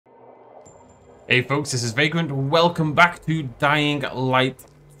Hey folks, this is Vagrant. Welcome back to Dying Light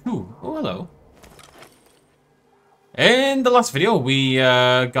 2. Oh, hello. In the last video, we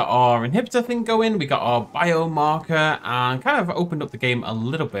got our inhibitor thing going, we got our biomarker, and kind of opened up the game a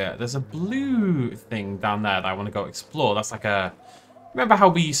little bit. There's a blue thing down there that I want to go explore. That's like a... Remember how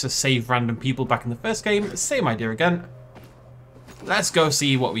we used to save random people back in the first game? Same idea again. Let's go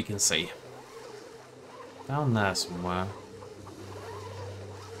see what we can see. Down there somewhere.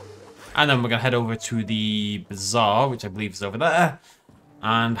 And then we're going to head over to the BAZAAR, which I believe is over there,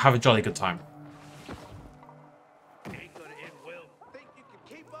 and have a jolly good time. Ain't gonna end well. Think you can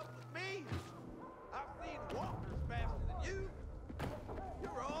keep up with me? I've seen walkers faster than you.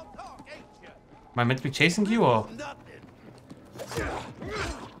 You're all talk, ain't you? Am I meant to be chasing you, or...? Nothing.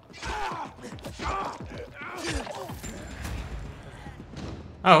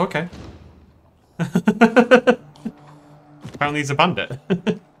 Oh, okay. Apparently he's a bandit.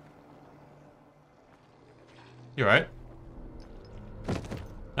 You right?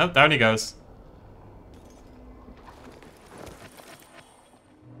 Oh, down he goes.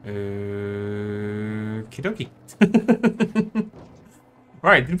 Okie dokie.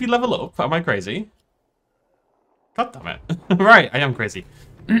 Right, did we level up? Am I crazy? God damn it. Right, I am crazy.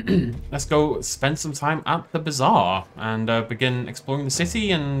 Let's go spend some time at the BAZAAR and begin exploring the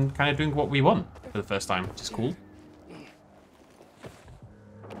city and kind of doing what we want for the first time, which is cool.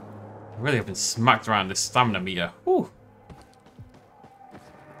 I really have been smacked around this stamina meter. Whew.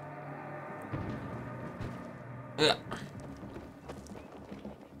 Ugh.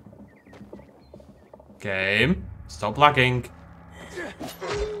 Game, stop lagging.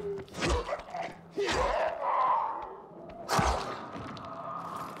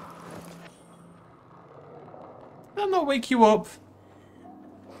 I'll not wake you up.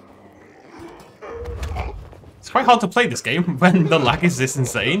 It's quite hard to play this game when the lag is this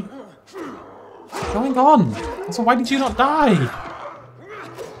insane. What's going on? So why did you not die?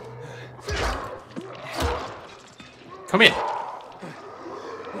 Come here.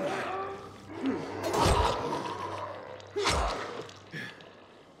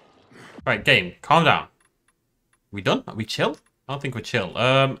 Right, game, calm down. We done? Are we chill? I don't think we're chill.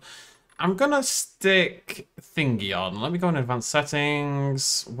 I'm gonna stick thingy on. Let me go in advanced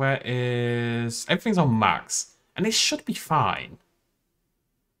settings. Where is... Everything's on max. And it should be fine.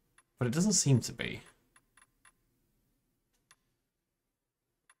 But it doesn't seem to be.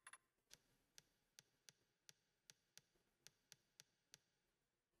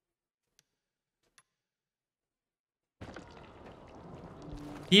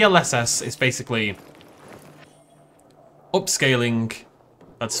 DLSS is basically upscaling.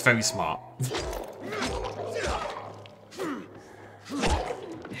 That's very smart.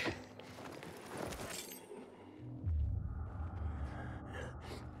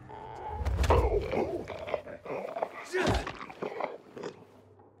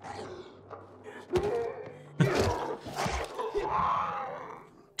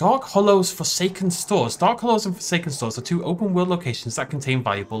 Dark Hollow's Forsaken Stores. Dark Hollows and Forsaken Stores are two open-world locations that contain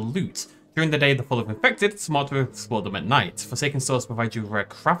valuable loot. During the day, they're full of infected. It's smart to explore them at night. Forsaken Stores provide you rare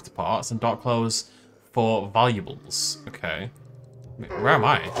craft parts, and Dark Hollows for valuables. Okay. Where am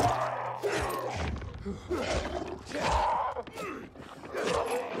I?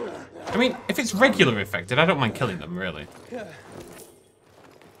 I mean, if it's regular infected, I don't mind killing them, really.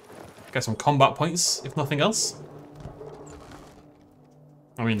 Get some combat points, if nothing else.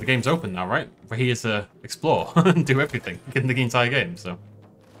 I mean, the game's open now, right? We're here to explore and do everything in the entire game, so...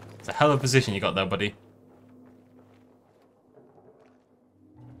 It's a hell of a position you got there, buddy.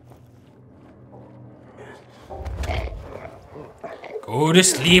 Go to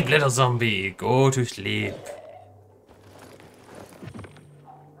sleep, little zombie. Go to sleep.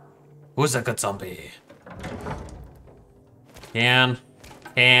 Who's a good zombie? Can.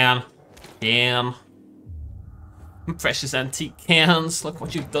 Precious antique cans. Look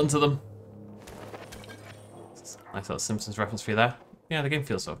what you've done to them. Nice little Simpsons reference for you there. Yeah, the game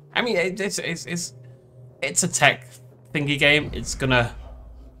feels so. I mean, it's a tech thingy game. It's gonna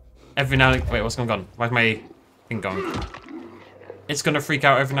every now and wait, what's going on? Why's my thing going? It's gonna freak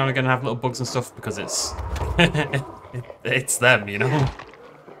out every now and again and have little bugs and stuff because it's it's them, you know.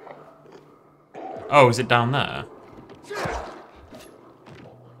 Oh, is it down there?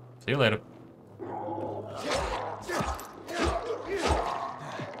 See you later.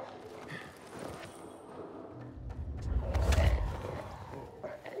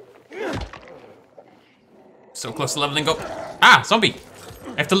 So close to leveling up. Ah, zombie!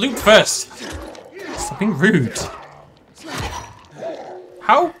 I have to loot first. Stop being rude.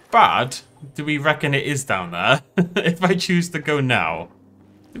 How bad do we reckon it is down there if I choose to go now?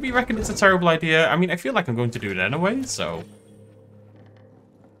 Do we reckon it's a terrible idea? I mean, I feel like I'm going to do it anyway, so...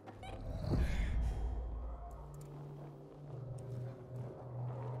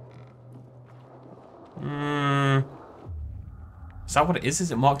 Is that what it is?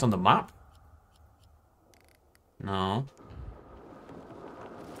 Is it marked on the map? No.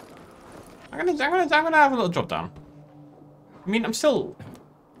 I'm gonna have a little drop down. I mean, I'm still...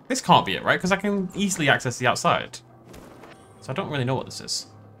 This can't be it, right? Because I can easily access the outside. So I don't really know what this is.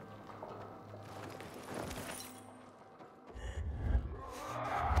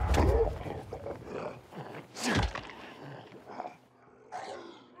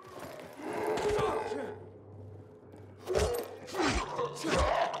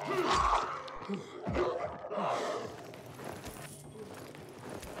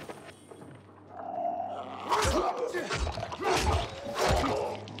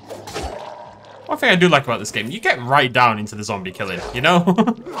 One thing I do like about this game, you get right down into the zombie killing, you know?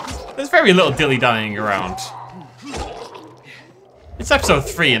 There's very little dilly-dallying around. It's episode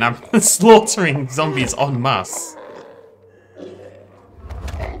 3 and I'm slaughtering zombies en masse.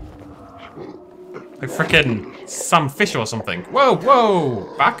 Like frickin' Sam Fisher or something. Whoa,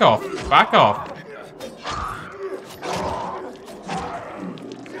 whoa! Back off, back off.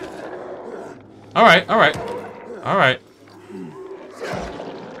 Alright, alright. Alright.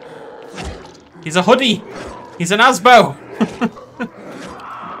 He's a hoodie! He's an Asbo!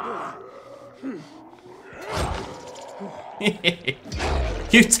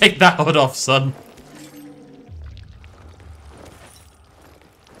 You take that hood off, son.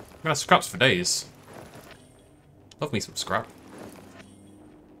 I'm gonna scraps for days. Love me some scrap.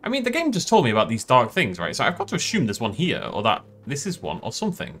 I mean, the game just told me about these dark things, right? So I've got to assume there's one here, or that this is one, or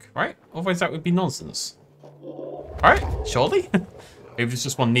something, right? Otherwise that would be nonsense. Alright, surely? Maybe there's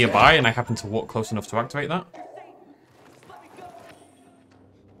just one nearby and I happen to walk close enough to activate that.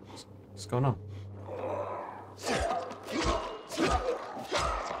 What's going on?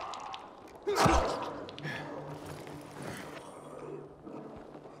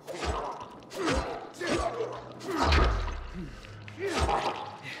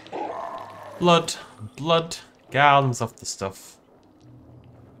 Blood. Blood. Gallons of the stuff.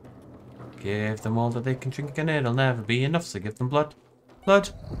 Give them all that they can drink and it'll never be enough, so give them blood.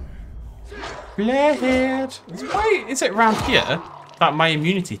 Blood. Blood. Why is it around here that my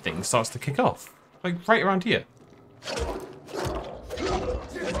immunity thing starts to kick off? Like, right around here.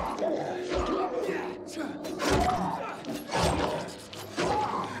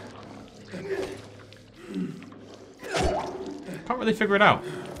 Can't really figure it out.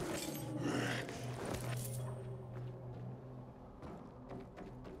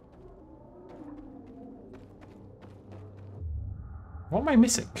 What am I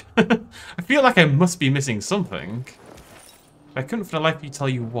missing? I feel like I must be missing something. But I couldn't for the life of you tell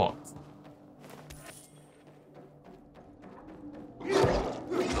you what.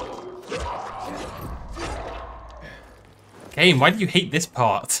 Game, why do you hate this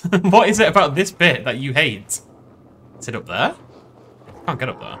part? What is it about this bit that you hate? Is it up there? I can't get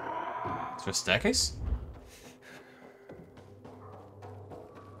up there. Is there a staircase?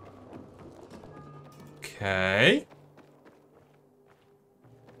 Okay.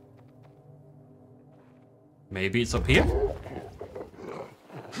 Maybe it's up here?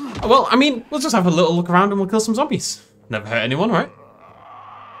 Well, I mean, we'll just have a little look around and we'll kill some zombies. Never hurt anyone, right?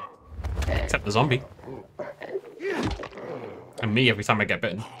 Except the zombie. And me every time I get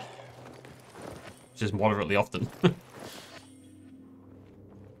bitten. Which is moderately often.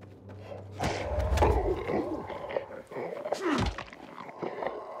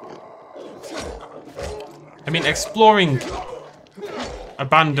 I mean, exploring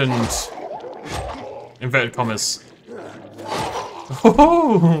abandoned... inverted commas.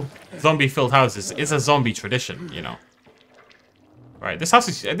 Zombie-filled houses is a zombie tradition, you know. Right, this house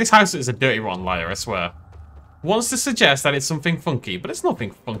is a dirty rotten liar, I swear. Wants to suggest that it's something funky, but it's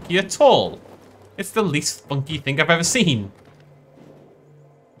nothing funky at all. It's the least funky thing I've ever seen.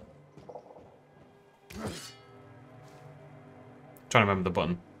 Trying to remember the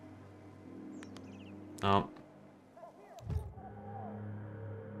button. Oh.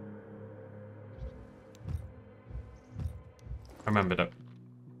 I remembered it.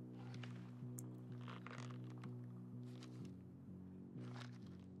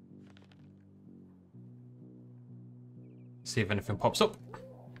 See if anything pops up.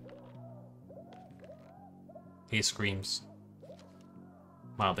 He screams.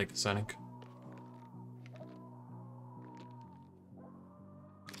 Mildly concerning.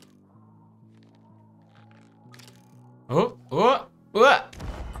 Oh, oh, oh!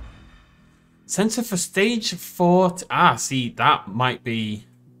 Sensor for stage 4. Ah, see, that might be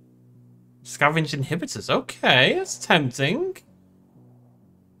Scavenge inhibitors. Okay, that's tempting.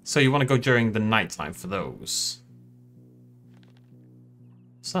 So you want to go during the nighttime for those.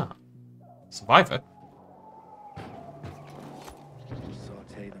 What's that? Survivor?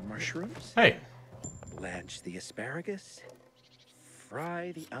 Saute the mushrooms. Hey. Blanch the asparagus.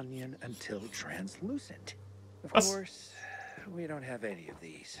 Fry the onion until translucent. Of course, we don't have any of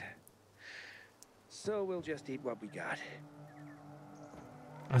these. So we'll just eat what we got.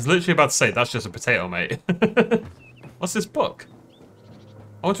 I was literally about to say, that's just a potato, mate. What's this book?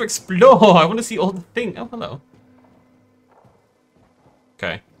 I want to explore. I want to see all the things. Oh, hello.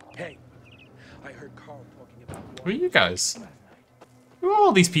 Okay. Hey, I heard Carl talking about Who are you guys? Who are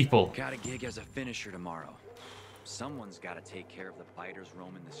all these people? Got a gig as a finisher tomorrow. Someone's got to take care of the biters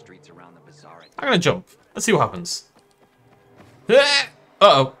roaming the streets around the bazaar. I'm gonna jump. Let's see what happens.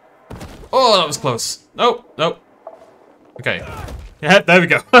 Uh-oh. Oh, that was close. Nope, nope. Okay. Yeah, there we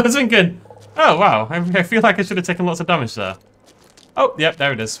go. I was thinking, oh, wow. I feel like I should have taken lots of damage there. Oh, yep,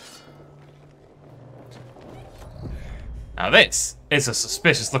 there it is. Now this is a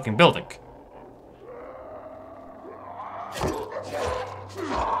suspicious looking building.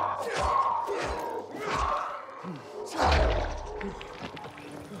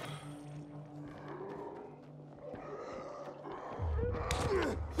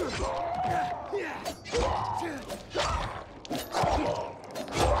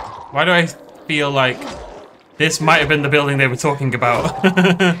 Why do I feel like this might have been the building they were talking about?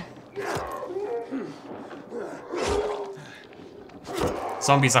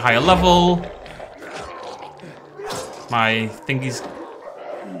 Zombies are higher level. My thingies.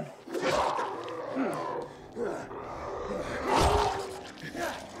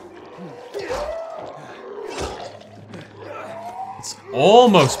 It's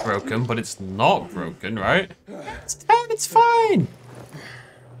almost broken, but it's not broken, right? It's 10, it's fine.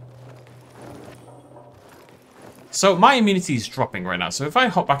 So my immunity is dropping right now. So if I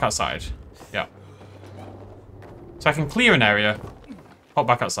hop back outside, yeah. So I can clear an area, hop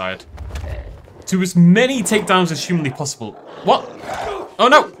back outside. Do as many takedowns as humanly possible. What? Oh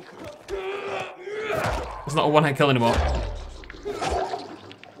no! It's not a one-hit kill anymore.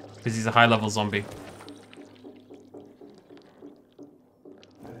 Because he's a high-level zombie.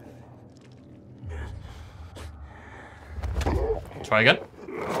 Try again.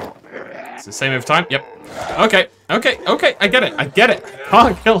 It's the same every time. Yep. Okay, okay, okay. I get it. I get it.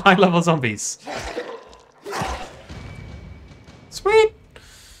 Can't kill high-level zombies. Sweet.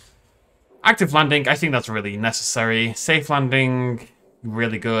 Active landing. I think that's really necessary. Safe landing.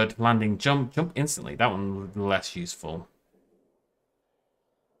 Really good. Landing jump. Jump instantly. That one less useful.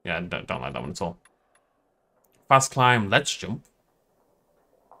 Yeah, don't like that one at all. Fast climb. Let's jump.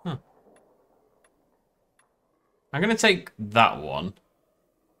 Huh. I'm going to take that one.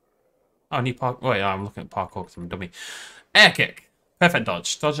 Oh, I need park. Oh, yeah, I'm looking at parkour because I'm a dummy. Air kick. Perfect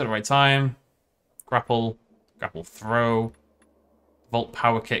dodge. Dodge at the right time. Grapple. Grapple throw. Volt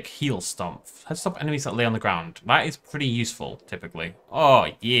power kick. Heel stomp. Head stop enemies that lay on the ground. That is pretty useful, typically. Oh,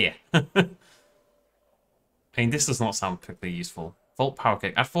 yeah. I mean, this does not sound particularly useful. Volt power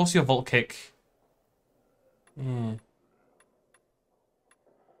kick. I'd force your volt kick. Yeah.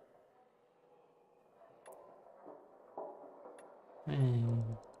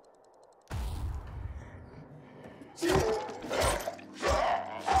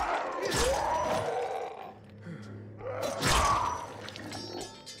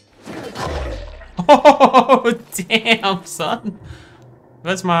 Oh, damn, son.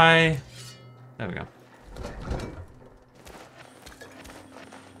 Where's my... There we go.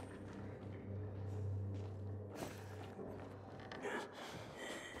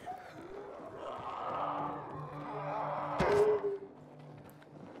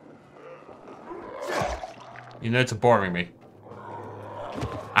 You know it's boring me.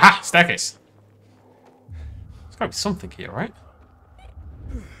 Ah, staircase. There's gotta be something here, right?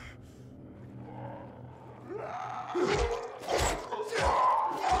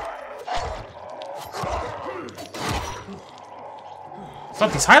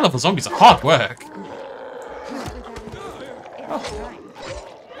 God, these high-level zombies are hard work. Oh.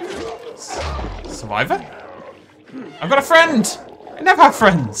 Survivor? I've got a friend! I never have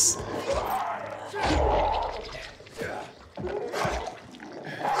friends!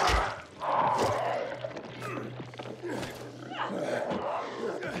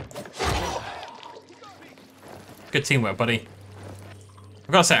 Good teamwork, buddy.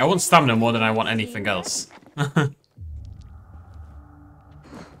 I've got to say, I want stamina more than I want anything else. I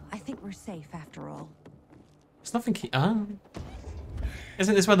think we're safe after all. There's nothing key.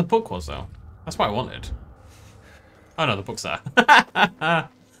 Isn't this where the book was, though? That's what I wanted. Oh no, the book's there.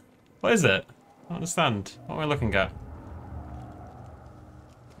 What is it? I don't understand. What am I looking at?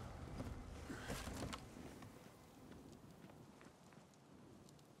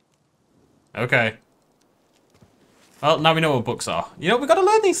 Okay. Well, now we know what books are. You know, we gotta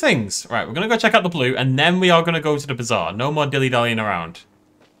learn these things. Right, we're gonna go check out the blue, and then we are gonna go to the bazaar. No more dilly-dallying around.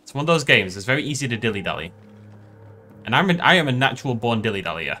 It's one of those games. It's very easy to dilly-dally. And I am a natural-born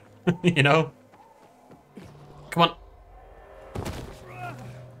dilly-dallyer. You know? Come on.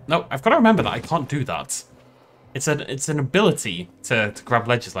 No, I've got to remember that I can't do that. It's an ability to grab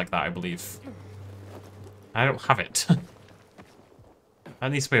ledges like that, I believe. I don't have it.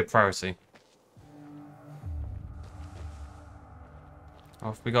 That needs to be a priority.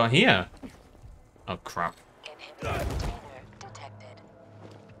 What have we got here? Oh, crap. Inhibitor container detected.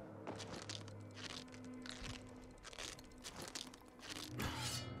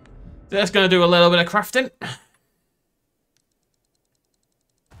 Just gonna do a little bit of crafting.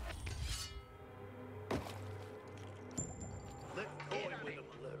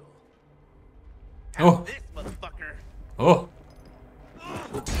 Oh. This motherfucker. Oh.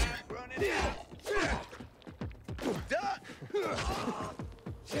 Running in. Duck.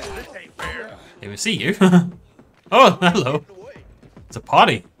 This ain't fair. Here we see you. Oh, hello. Get away. It's a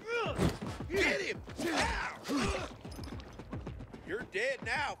party. Get him. You're dead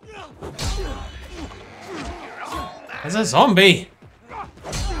now. There's a zombie.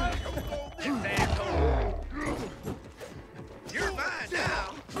 This asshole. You're mine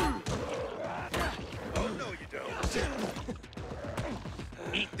now. Oh no, you don't.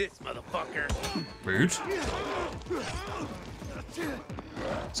 Eat this motherfucker. Rude.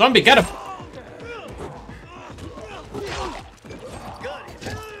 Zombie, get him. Got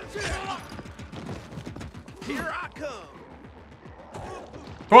it. Here I come.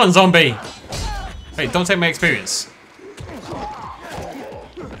 Go on, zombie. Hey, don't take my experience.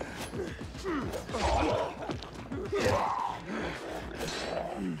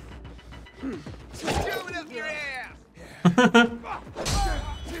 Shove it up your ass.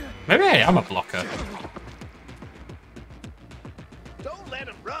 Maybe I am a blocker. Don't let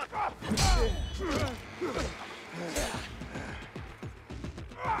him run.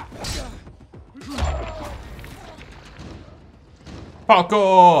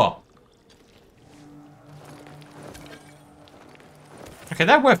 Parkour! Okay,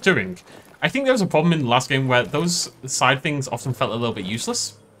 they're worth doing. I think there was a problem in the last game where those side things often felt a little bit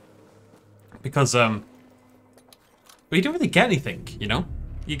useless. Because, well, you didn't really get anything, you know?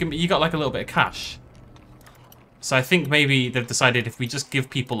 You got like a little bit of cash. So I think maybe they've decided if we just give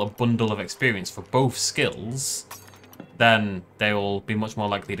people a bundle of experience for both skills, then they will be much more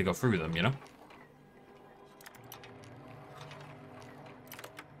likely to go through them, you know?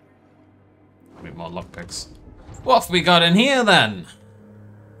 A bit more lockpicks. What have we got in here then?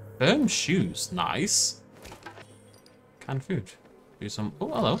 Firm shoes, nice. Canned food. Do some. Oh,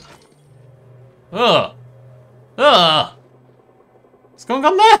 hello. Ugh. Ugh. What's going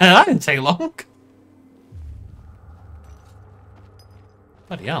on there? That didn't take long.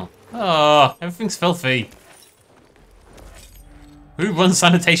 Bloody hell. Oh, everything's filthy. Who runs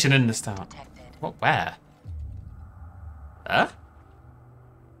sanitation in this town? Detected. What? Where? There?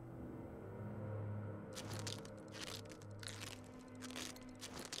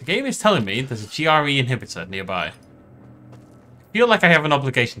 The game is telling me there's a GRE inhibitor nearby. I feel like I have an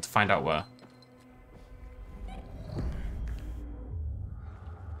obligation to find out where.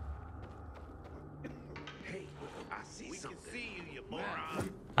 Hey, I see something. We can see you, you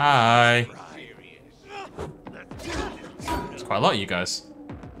moron. Hi. Let's There's quite a lot of you guys.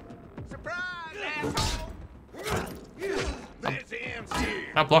 surprise, asshole. There's him.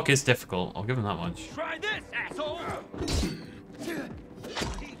 That block is difficult. I'll give him that much. Try this, asshole. Teach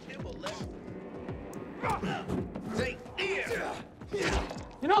him a lesson. Say, here.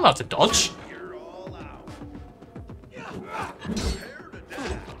 You're not allowed to dodge. You're all out. Prepare to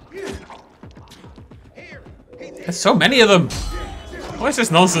die. Here. There's so many of them. What is this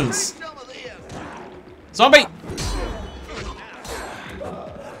nonsense? Some of this. Zombie!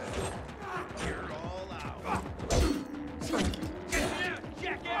 You're all out.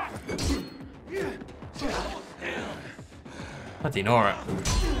 Jackass. Bloody Nora.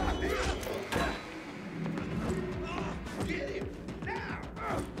 Get him.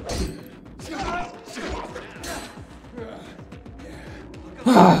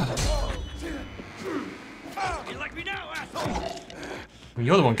 You like me now, asshole?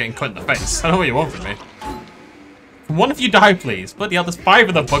 You're the one getting cut in the face. I don't know what you want from me. Can one of you die, please? Bloody hell, there's 5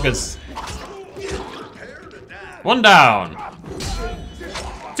 of the buggers. Prepare to die. 1 down.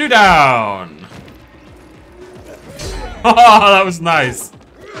 2 down. Oh, that was nice.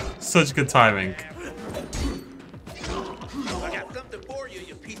 Such good timing. I got something for you,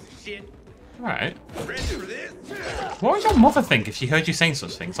 you piece of shit. Alright. Ready for this? What would your mother think if she heard you saying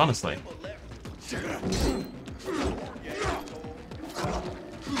such things, honestly?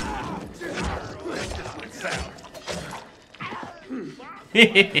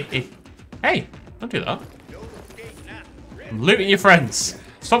 Hey, don't do that. I'm looting your friends.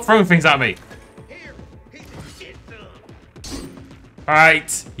 Stop throwing things at me. Here, piece of shit, son.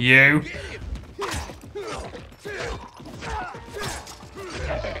 Alright, you.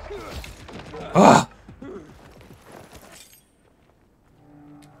 Ugh.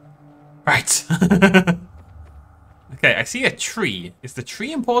 Right. Okay, I see a tree. Is the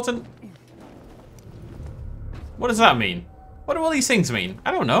tree important? What does that mean? What do all these things mean?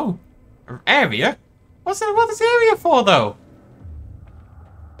 I don't know. Area? What's this area for, though?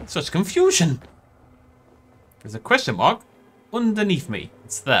 Such confusion. There's a question mark underneath me.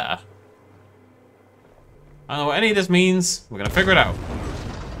 It's there. I don't know what any of this means. We're gonna figure it out.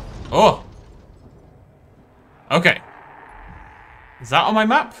 Oh. Okay. Is that on my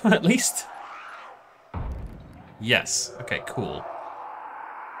map, at least? Yes. Okay, cool.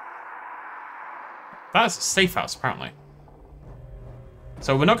 That's a safe house, apparently.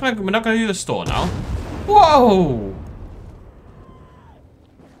 So we're not gonna do the store now. Whoa!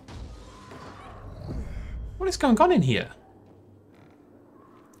 What is going on in here?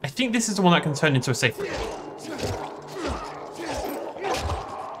 I think this is the one that can turn into a safe room.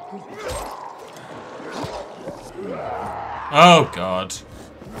 Oh god.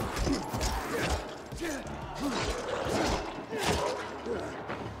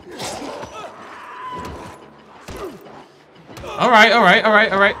 Alright.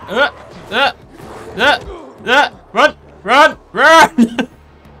 Run!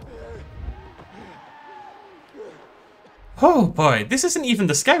 Oh boy, this isn't even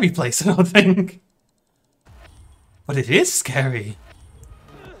the scary place, I don't think. But it is scary.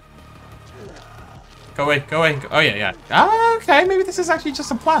 Go away. Oh yeah. Ah, okay, maybe this is actually just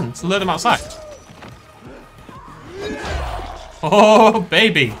a plan to lure them outside. Oh,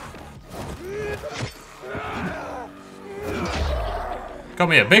 baby. Got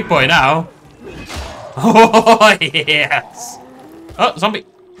me a big boy now. Oh, yes. Oh, zombie.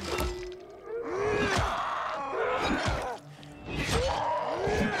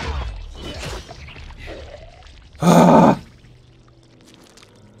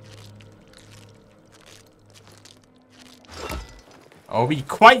 Are we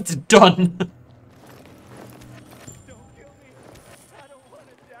quite done?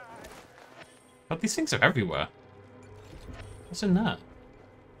 But these things are everywhere. What's in that?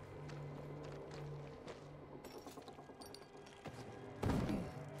 I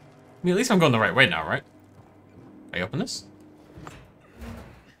mean, at least I'm going the right way now, right? Can I open this?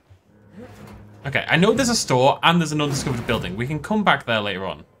 Okay, I know there's a store and there's an undiscovered building. We can come back there later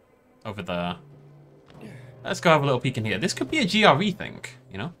on. Over there. Let's go have a little peek in here. This could be a GRE thing,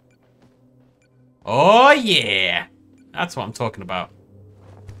 you know? Oh, yeah! That's what I'm talking about.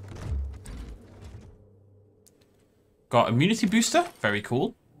 Got immunity booster. Very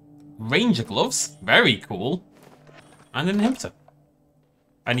cool. Ranger gloves. Very cool. And an inhibitor.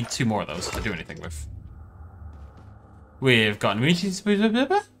 I need 2 more of those to do anything with. We've got an immunity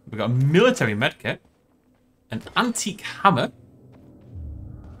booster. We've got a military medkit. An antique hammer.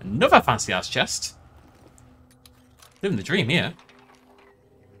 Another fancy ass chest. Living the dream here.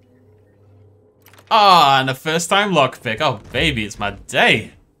 Ah, and a first time lockpick. Oh, baby, it's my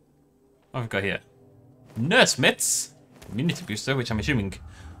day. What have we got here? Nurse mitts. Immunity booster, which I'm assuming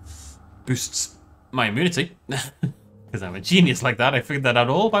boosts my immunity. Because I'm a genius like that. I figured that out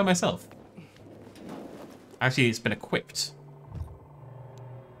all by myself. Actually, it's been equipped.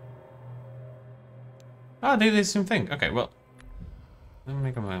 Ah, they do the same thing. Okay, well. Let me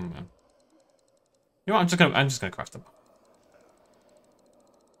make a moment. You know what? I'm just gonna craft them.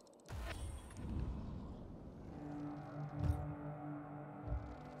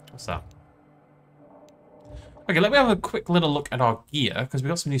 What's that? Okay, let me have a quick little look at our gear, because we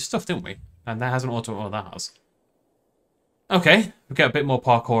got some new stuff, didn't we? And that has an auto. Oh, that has. Okay, we get a bit more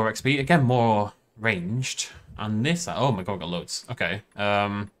parkour XP. Again, more ranged. And this, oh my god, got loads. Okay.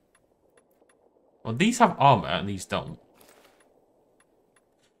 Well, these have armor and these don't.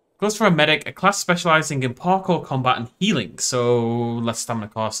 Goes for a medic, a class specializing in parkour, combat, and healing. So, less stamina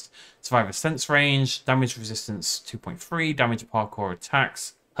cost, survivor sense range, damage resistance 2.3, damage parkour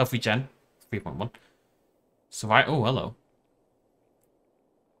attacks, health regen 3.1. Survive. Oh, hello.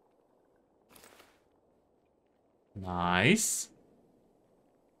 Nice.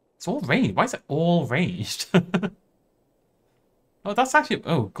 It's all ranged. Why is it all ranged? Oh, that's actually...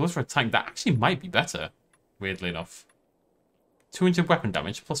 Oh, gloves for a tank. That actually might be better, weirdly enough. 200 weapon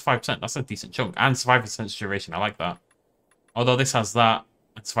damage plus 5%. That's a decent chunk. And survivor sense duration. I like that. Although this has that.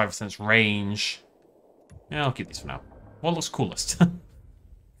 And survivor sense range. Yeah, I'll keep these for now. What looks coolest?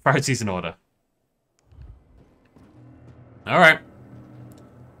 Priorities in order. Alright.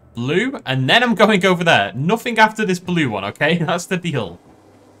 Blue. And then I'm going over there. Nothing after this blue one, okay? That's the deal.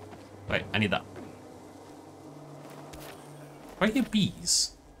 Wait, I need that. Why are here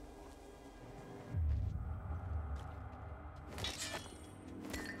bees?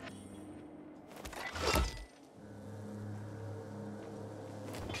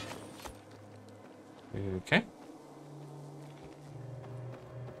 Okay.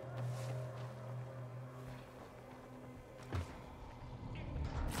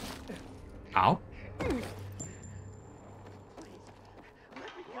 Ow.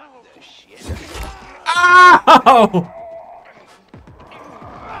 Ow!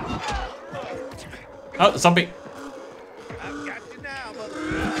 Oh, zombie. I've got you now,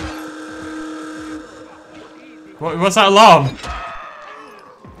 What's that alarm?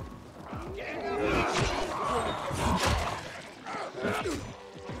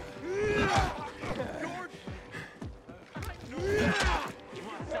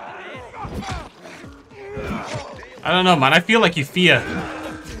 I don't know, man. I feel like you fear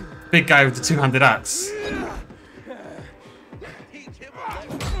big guy with the two-handed axe.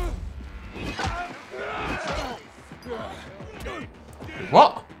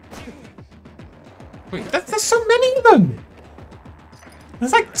 What? Wait, there's so many of them!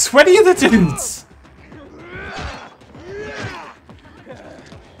 There's like 20 of the dudes!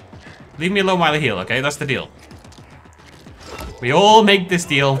 Leave me alone while I heal, okay? That's the deal. We all make this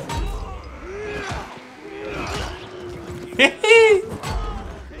deal.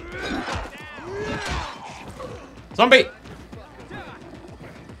 Zombie!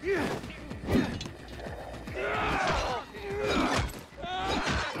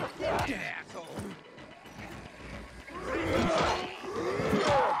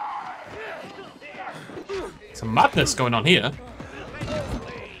 Some madness going on here.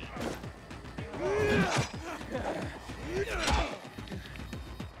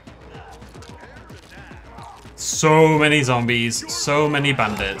 So many zombies, so many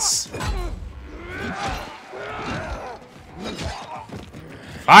bandits.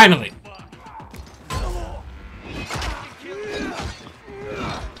 Finally!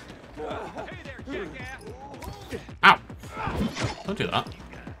 Ow! Don't do that.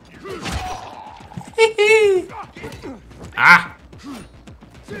 Ah!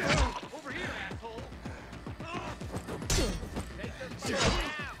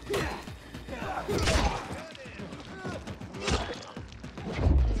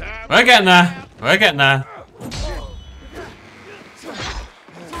 We're getting there. We're getting there.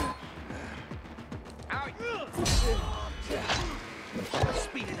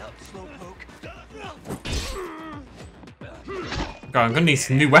 God, I'm gonna need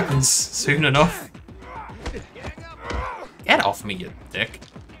some new weapons soon enough. Get off me, you dick.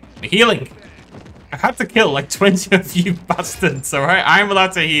 I'm healing. I had to kill like 20 of you bastards, alright? I'm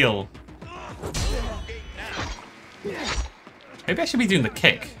allowed to heal. Maybe I should be doing the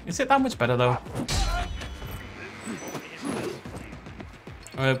kick. Is it that much better though?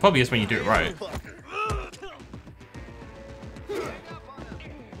 It probably is when you do it right.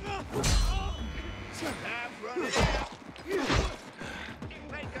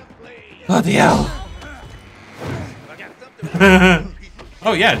 Bloody hell!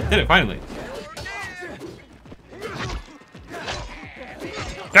 Oh yeah, did it finally.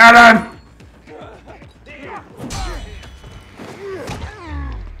 Get him!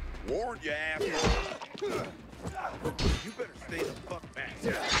 Warned you, asshole. You better stay the fuck back.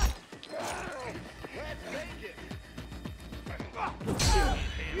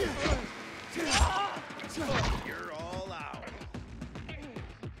 You're all out.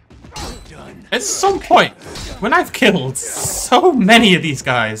 Done. At some point, when I've killed so many of these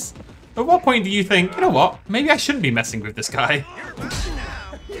guys, at what point do you think, you know what, maybe I shouldn't be messing with this guy?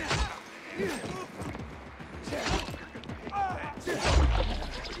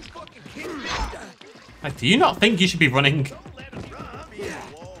 Like, do you not think you should be running?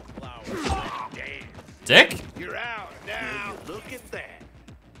 Dick? You're out now. Look at that.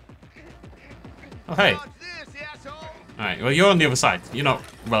 Oh, hey. Watch this, asshole. Alright, well, you're on the other side. You're not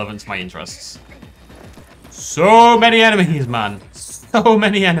relevant to my interests. So many enemies, man. So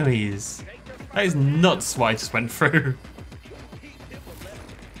many enemies. That is nuts what I just went through.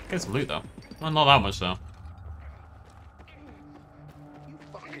 Get some loot, though. Well, not that much, though.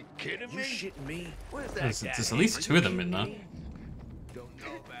 Kidding me? You shitting me? Where's that There's guy? at least two of them in there.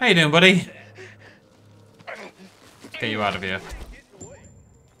 How you doing, buddy? Get you out of here.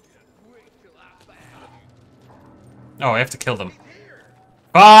 Oh, I have to kill them.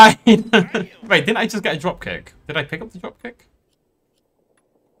 Fine! Wait, didn't I just get a dropkick? Did I pick up the dropkick?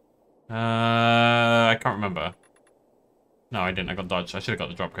 I can't remember. No, I didn't. I got dodged. I should have got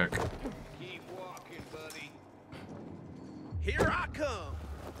the dropkick. Keep walking, buddy. Here I come.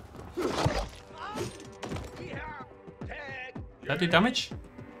 Did that do damage?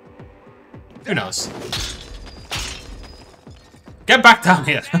 Who knows? Get back down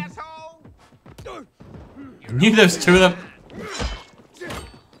here! Asshole. I knew there was two of them.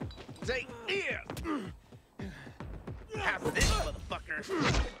 Say here. Have this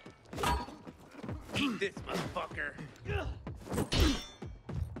motherfucker. Eat this motherfucker.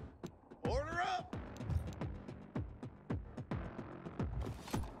 Order up.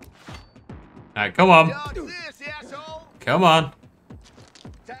 Alright, come on. Dodge this, asshole. Come on.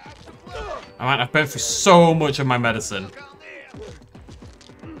 Time to blow. Alright, I've been through so much of my medicine. Look on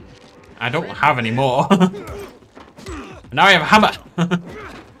there. I don't have any more. Now I have a hammer.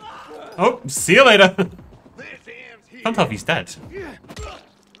 Oh, see you later. This ends here. Can't tell if he's dead.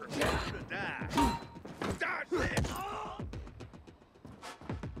 Prepare to die. Dodge this.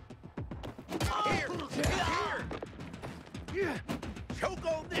 Here. Choke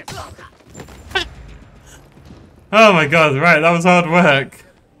on this. Oh my god, right, that was hard work.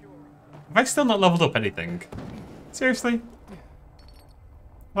 Have I still not leveled up anything? Seriously?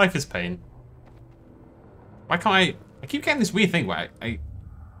 Life is pain. Why can't I keep getting this weird thing where I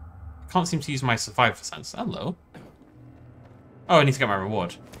can't seem to use my survivor sense. Hello. Oh, I need to get my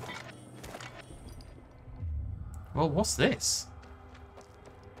reward. Well, what's this?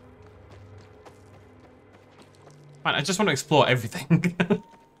 Man, I just want to explore everything.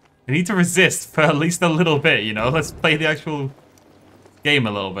 I need to resist for at least a little bit, you know? Let's play the actual game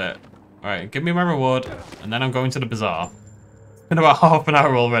a little bit. Alright, give me my reward, and then I'm going to the bazaar. It's been about half an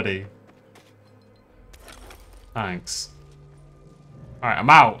hour already. Thanks. Alright,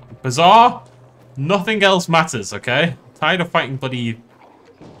 I'm out. Bazaar, nothing else matters, okay? I'm tired of fighting bloody...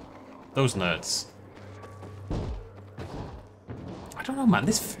 those nerds. I don't know, man.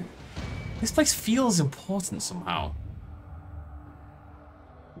 This place feels important somehow.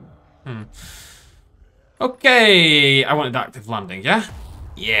 Okay, I wanted active landing, yeah?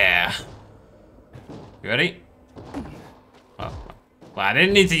 Yeah. You ready? Oh, well, I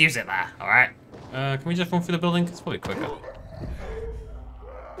didn't need to use it there, alright? Can we just run through the building? It's probably quicker.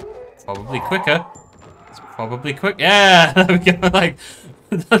 Probably quicker. It's probably quick. Yeah, there we go. Like,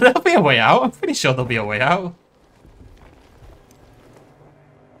 there'll be a way out. I'm pretty sure there'll be a way out.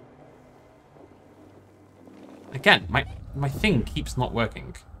 Again, my thing keeps not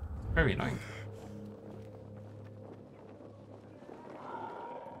working. Very annoying.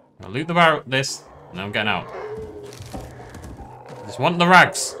 I'll loot the barrel, this, and then I'm getting out. I just want the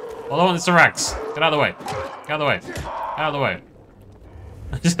rags. All I want is the rags. Get out of the way. Get out of the way. Get out of the way.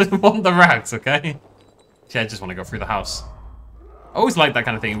 I just want the rags, okay? Yeah, I just want to go through the house. I always like that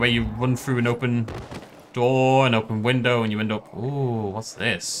kind of thing, where you run through an open door, an open window, and you end up... Ooh, what's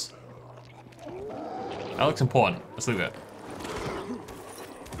this? That looks important. Let's loot it.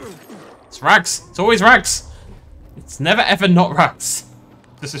 It's rags. It's always rags. It's never ever not rags.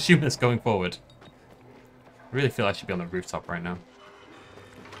 Just assume this going forward. I really feel I should be on the rooftop right now.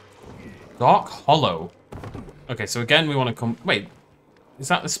 Dark Hollow. Okay, so again, we want to come... Wait, is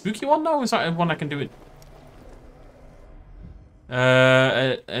that the spooky one, though? Is that one I can do it...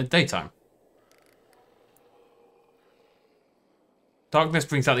 at daytime. Darkness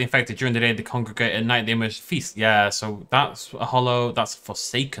brings out the infected. During the day, they congregate. At night, they emerge to feast. Yeah, so that's a hollow. That's a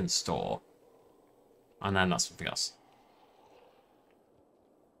Forsaken store. And then that's something else.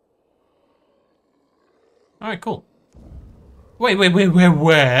 Alright, cool. Wait,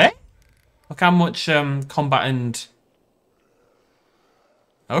 where? Look how much combat and...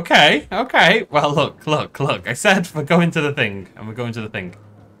 Okay. Well, look. I said we're going to the thing. And we're going to the thing.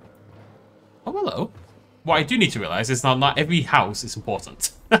 Oh, hello. What I do need to realize is not every house is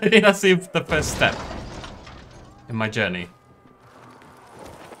important. I think that's the first step in my journey.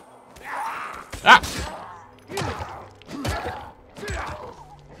 Ah!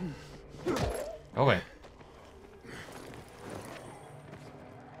 Go away.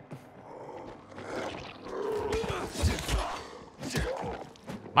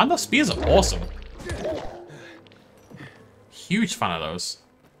 Man, those spears are awesome. Huge fan of those.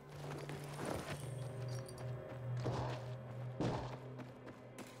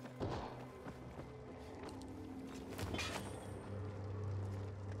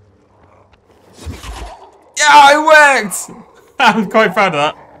 Yeah, it worked! I'm quite proud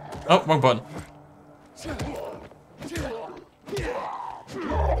of that. Oh, wrong button.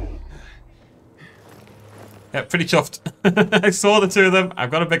 Yeah, pretty chuffed. I saw the two of them. I've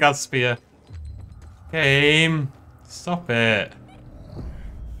got a big ass spear. Game. Stop it.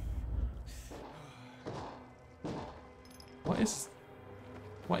 What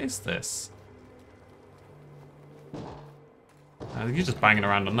is this? You're just banging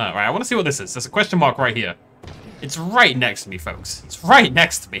around on that. Right, I want to see what this is. There's a question mark right here. It's right next to me, folks. It's right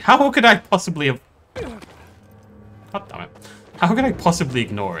next to me. How could I possibly have... God damn it. How could I possibly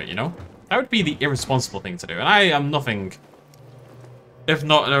ignore it, you know? That would be the irresponsible thing to do. And I am nothing if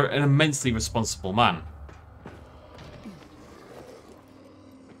not an immensely responsible man.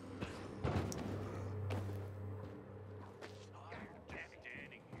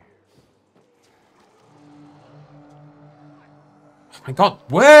 Oh my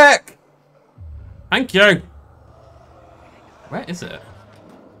god, work! Thank you! Where is it?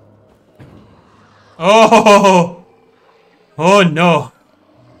 Oh! Oh no!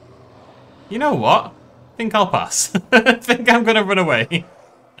 You know what? I think I'll pass. I think I'm gonna run away.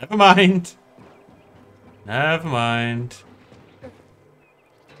 Never mind. Never mind.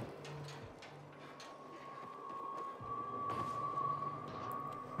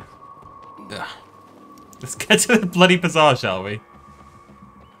 Ugh. Let's get to the bloody bazaar, shall we?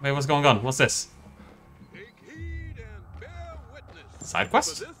 Wait, what's going on? What's this? Take heed and bear witness. Side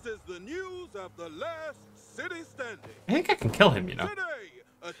quest? For this is the news of the last city standing. I think I can kill him, you know. Today,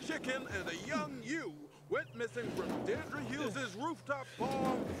 a chicken and a young ewe went missing from Deirdre Hughes' rooftop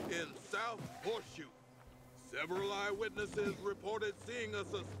farm in South Horseshoe. Several eyewitnesses reported seeing a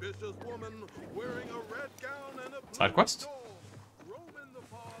suspicious woman wearing a red gown and a blue Side quest? dog roaming the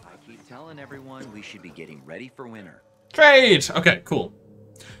farm. I keep telling everyone we should be getting ready for winter. Trade! Okay, cool.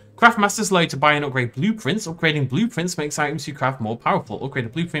 Craft masters allow you to buy and upgrade blueprints. Upgrading blueprints makes items you craft more powerful. Upgrade a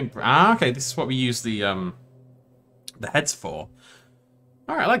blueprint. Ah, okay, this is what we use the heads for.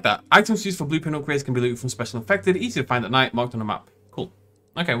 Alright, I like that. Items used for blueprint upgrades can be looted from special infected. Easy to find at night, marked on a map. Cool.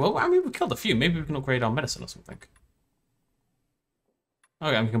 Okay, well, I mean, we killed a few. Maybe we can upgrade our medicine or something.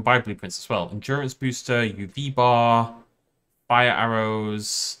 Okay, and we can buy blueprints as well. Endurance booster, UV bar, fire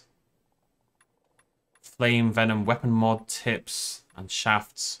arrows, flame venom, weapon mod tips, and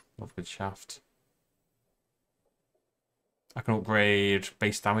shafts. Love good shaft. I can upgrade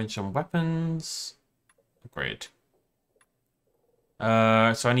base damage on weapons. Upgrade.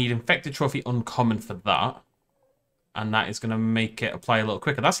 So I need infected trophy uncommon for that. And that is going to make it apply a little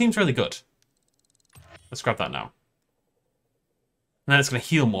quicker. That seems really good. Let's grab that now. And then it's going to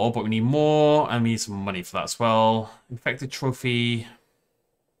heal more, but we need more. And we need some money for that as well. Infected trophy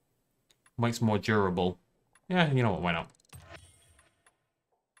makes more durable. Yeah, you know what, why not?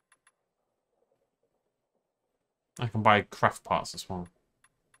 I can buy craft parts as well.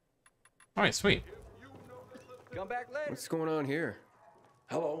 Alright, sweet. Come back later. What's going on here?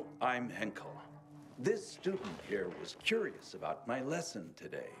 Hello, I'm Henkel. This student here was curious about my lesson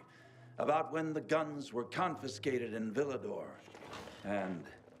today, about when the guns were confiscated in Villador, and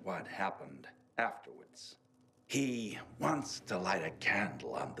what happened afterwards. He wants to light a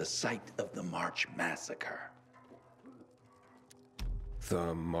candle on the site of the March Massacre.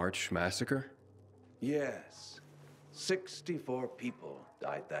 The March Massacre? Yes, 64 people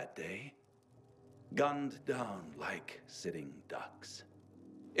died that day, gunned down like sitting ducks.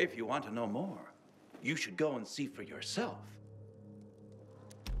 If you want to know more, you should go and see for yourself.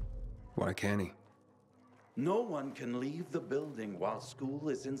 Why can't he? No one can leave the building while school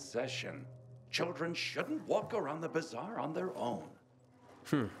is in session. Children shouldn't walk around the bazaar on their own.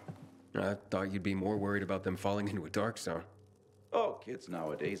 I thought you'd be more worried about them falling into a dark zone. Oh, kids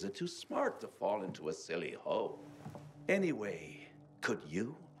nowadays are too smart to fall into a silly hole. Anyway, could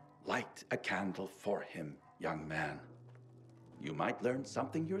you light a candle for him, young man? You might learn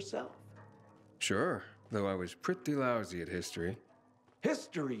something yourself. Sure, though I was pretty lousy at history.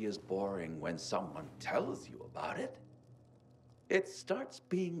 History is boring when someone tells you about it. It starts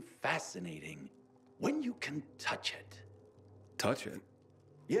being fascinating when you can touch it. Touch it?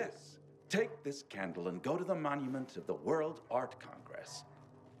 Yes, take this candle and go to the monument of the World Art Congress.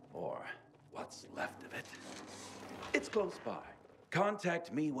 Or what's left of it. It's close by.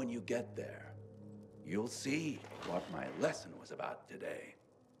 Contact me when you get there. You'll see what my lesson was about today.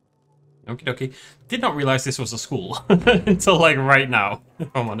 Okie dokie. Did not realize this was a school until like right now, if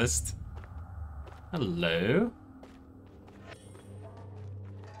I'm honest. Hello?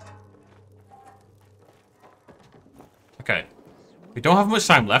 Okay. We don't have much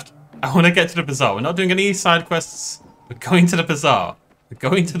time left. I want to get to the bazaar. We're not doing any side quests. We're going to the bazaar. We're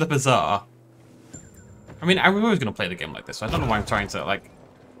going to the bazaar. I mean, I was always going to play the game like this, so I don't know why I'm trying to, like,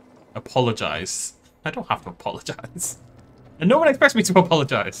 apologize. I don't have to apologize. And no one expects me to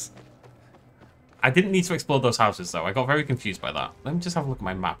apologize. I didn't need to explore those houses, though. I got very confused by that. Let me just have a look at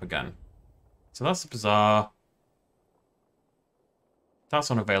my map again. So that's the bazaar.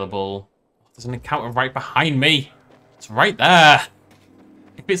 That's unavailable. There's an encounter right behind me. It's right there.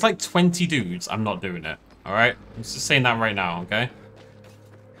 If it's like 20 dudes, I'm not doing it. Alright? I'm just saying that right now, okay?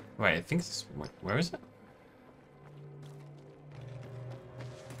 Wait, I think it's... Where is it?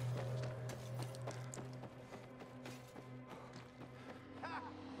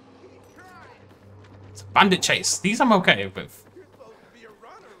 It's a bandit chase. These I'm okay with.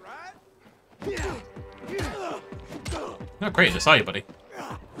 Oh, great. I saw you, buddy.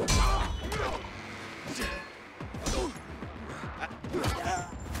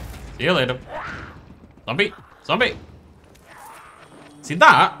 See you later. Zombie. Zombie. See,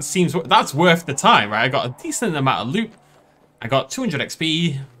 that seems... That's worth the time, right? I got a decent amount of loot. I got 200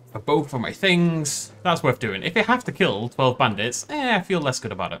 XP for both of my things. That's worth doing. If you have to kill 12 bandits, I feel less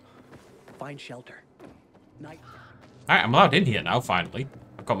good about it. Find shelter. Night. Alright, I'm allowed in here now, finally.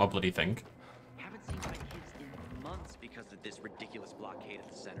 I've got my bloody thing. Haven't seen my kids in months because of this ridiculous blockade at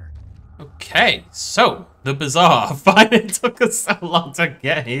the center. Okay, so, the bazaar. Finally took us so long to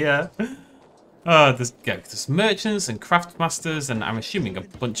get here. There's merchants and craftmasters, and I'm assuming a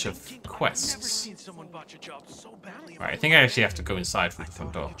bunch of quests. Right, I think I actually have to go inside from the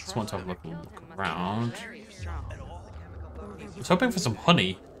front door. Just want to have a look around. I was hoping for some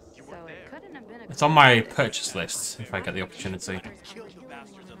honey. It's on my purchase list, if I get the opportunity.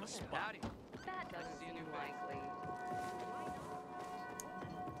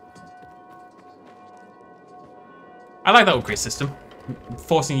 I like that upgrade system.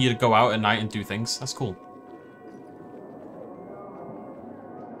 Forcing you to go out at night and do things. That's cool.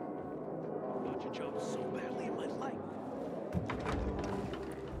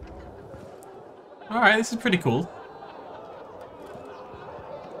 Alright, this is pretty cool.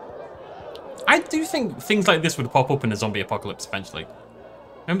 I do think things like this would pop up in a zombie apocalypse eventually.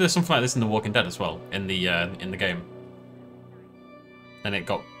 Remember there's something like this in The Walking Dead as well, in the game. And it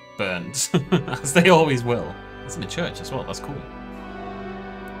got burned, as they always will. It's in a church as well, that's cool.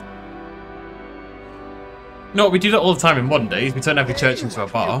 No, we do that all the time in modern days. We turn every church into a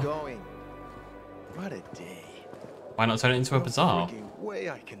bar. What a day. Why not turn it into a bazaar? Way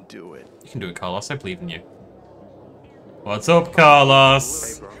I can do it. You can do it, Carlos. I believe in you. What's up,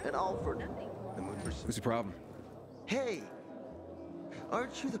 Carlos? And Alfred. What's the problem? Hey,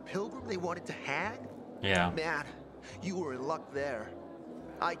 aren't you the pilgrim they wanted to hang? Yeah. Man, you were in luck there.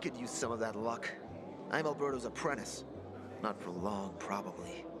 I could use some of that luck. I'm Alberto's apprentice. Not for long,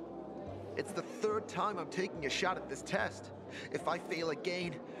 probably. It's the third time I'm taking a shot at this test. If I fail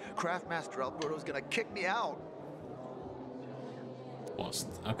again, Craftmaster Alberto's gonna kick me out.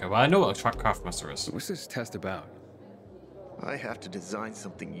 Okay, well, I know what a Craftmaster is. What's this test about? I have to design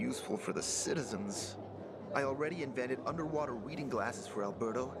something useful for the citizens. I already invented underwater reading glasses for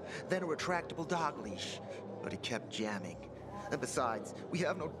Alberto, then a retractable dog leash, but he kept jamming. And besides, we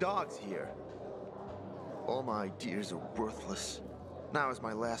have no dogs here. All my ideas are worthless. Now is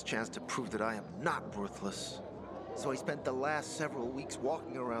my last chance to prove that I am not worthless. So I spent the last several weeks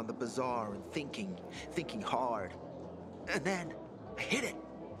walking around the bazaar and thinking hard. And then I hit it.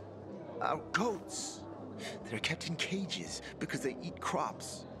 Our goats. They're kept in cages because they eat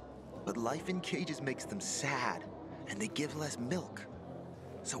crops. But life in cages makes them sad, and they give less milk.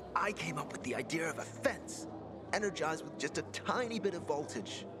 So I came up with the idea of a fence, energized with just a tiny bit of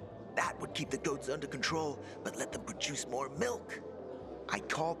voltage. That would keep the goats under control, but let them produce more milk. I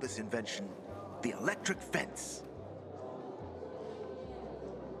called this invention the electric fence.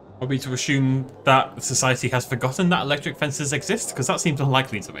 Are we to assume that society has forgotten that electric fences exist? Because that seems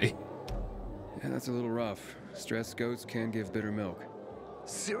unlikely to me. Yeah, that's a little rough. Stressed goats can give bitter milk.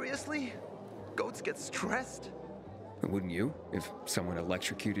 Seriously? Goats get stressed? Wouldn't you? If someone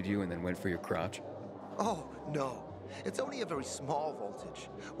electrocuted you and then went for your crotch? Oh, no. It's only a very small voltage.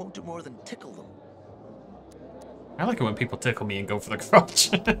 Won't do more than tickle them. I like it when people tickle me and go for the crotch.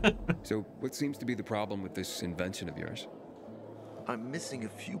 So, what seems to be the problem with this invention of yours? I'm missing a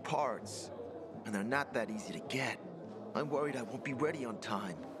few parts, and they're not that easy to get. I'm worried I won't be ready on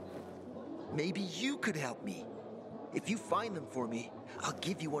time. Maybe you could help me. If you find them for me, I'll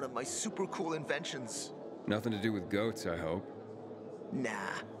give you one of my super cool inventions. Nothing to do with goats, I hope.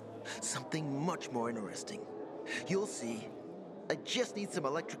 Nah, something much more interesting. You'll see. I just need some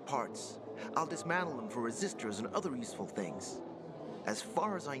electric parts. I'll dismantle them for resistors and other useful things. As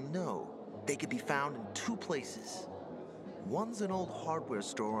far as I know, they could be found in two places. One's an old hardware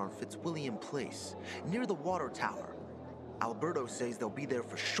store on Fitzwilliam Place, near the water tower. Alberto says they'll be there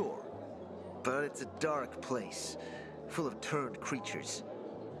for sure. But it's a dark place, full of turned creatures.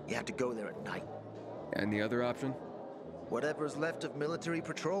 You have to go there at night. And the other option? Whatever's left of military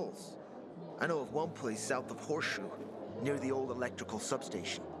patrols. I know of one place south of Horseshoe, near the old electrical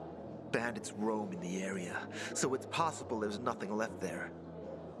substation. Bandits roam in the area, so it's possible there's nothing left there.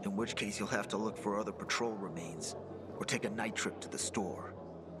 In which case you'll have to look for other patrol remains, or take a night trip to the store.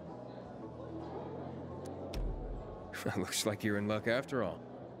 Looks like you're in luck after all.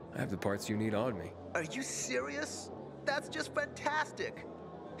 I have the parts you need on me. Are you serious? That's just fantastic!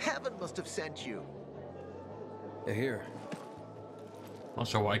 Heaven must have sent you. Here. Not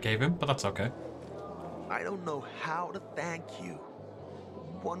sure what I gave him, but that's okay. I don't know how to thank you.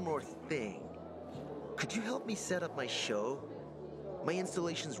 One more thing. Could you help me set up my show? My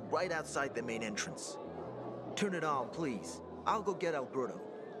installation's right outside the main entrance. Turn it on, please. I'll go get Alberto.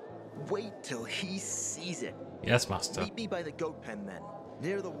 Wait till he sees it. Yes, master. Meet me by the goat pen then,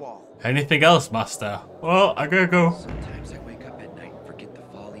 near the wall. Anything else, master? Well, I gotta go Sometimes I wake up at night and forget the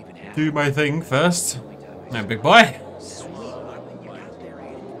fall even happened. do my thing first. No, big boy. Is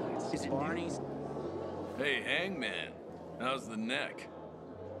it Barney's? Hey, Hangman. How's the neck?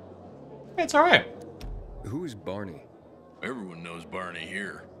 It's alright. Who's Barney? Everyone knows Barney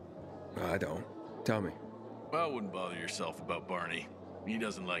here. I don't. Tell me. Well, I wouldn't bother yourself about Barney. He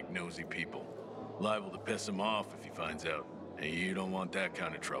doesn't like nosy people. Liable to piss him off if he finds out. Hey, you don't want that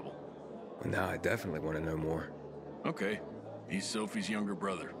kind of trouble. Well, now I definitely want to know more. Okay. He's Sophie's younger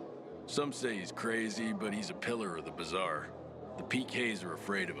brother. Some say he's crazy, but he's a pillar of the BAZAAR. The PKs are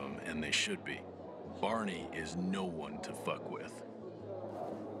afraid of him, and they should be. Barney is no one to fuck with.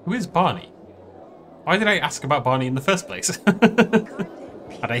 Who is Barney? Why did I ask about Barney in the first place?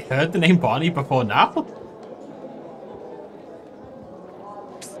 Had I heard the name Barney before now?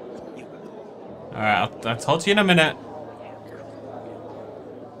 Alright, I'll talk to you in a minute.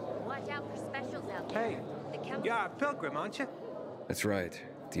 Watch out for specials out there. Hey, you're a pilgrim, aren't you? That's right.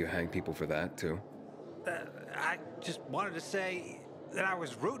 Do you hang people for that, too? I just wanted to say that I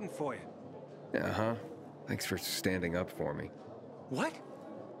was rooting for you. Uh-huh. Thanks for standing up for me. What?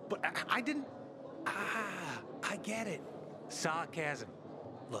 But I didn't... Ah, I get it. Sarcasm.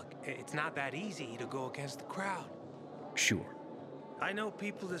 Look, it's not that easy to go against the crowd. Sure. I know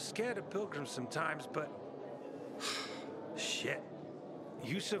people are scared of pilgrims sometimes, but... Shit.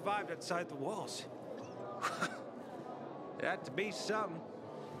 You survived outside the walls. It had to be something.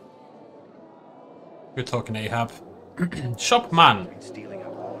 Good talking, Ahab. Shopman. Stealing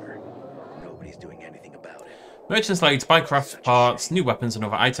our water. Nobody's doing anything about it. Merchants allow you to buy craft parts, new weapons, and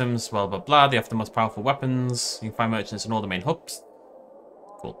other items. Blah, blah, blah. They have the most powerful weapons. You can find merchants in all the main hubs.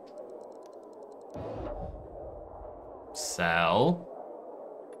 Cool. Sell.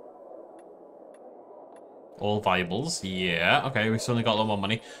 All valuables. Yeah. Okay, we've suddenly got a lot more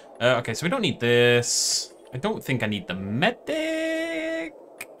money. Okay, so we don't need this. I don't think I need the medic.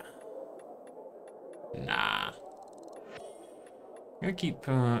 Nah. I'm gonna keep...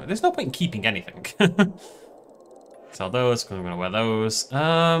 there's no point in keeping anything. Sell those, because I'm gonna wear those. If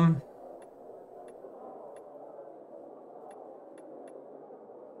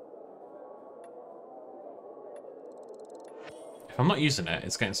I'm not using it,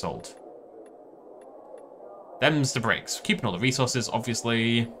 it's getting sold. Them's the breaks. Keeping all the resources,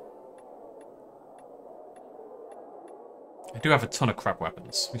 obviously. I do have a ton of crap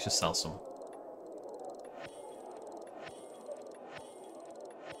weapons. We should sell some.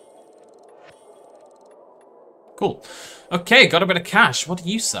 Cool. Okay, got a bit of cash. What do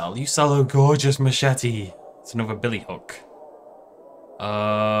you sell? You sell a gorgeous machete. It's another billy hook.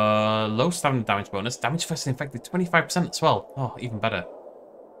 Low stamina damage bonus. Damage first infected 25% as well. Oh, even better.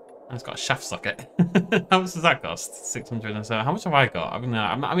 And it's got a shaft socket. How much does that cost? 607. How much have I got? I mean,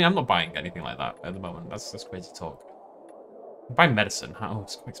 I'm not buying anything like that at the moment. That's crazy talk. Buy medicine. Oh,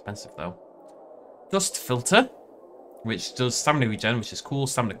 it's quite expensive though. Dust filter, which does stamina regen, which is cool.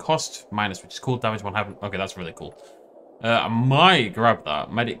 Stamina cost minus, which is cool. Damage one haven't. Okay, that's really cool. I might grab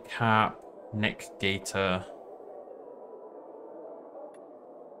that. Medic cap, neck gator.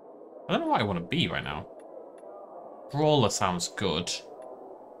 I don't know what I want to be right now. Brawler sounds good.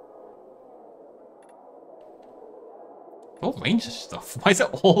 All ranger stuff. Why is it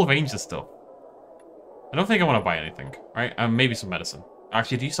all ranger stuff? I don't think I want to buy anything, right? Maybe some medicine.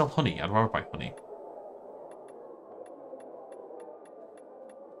 Actually, do you sell honey? I'd rather buy honey.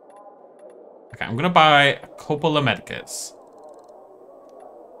 Okay, I'm gonna buy a couple of medkits.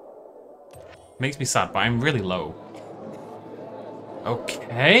 Makes me sad, but I'm really low.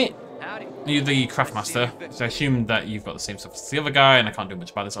 Okay. You're the craftmaster, so I assume that you've got the same stuff as the other guy, and I can't do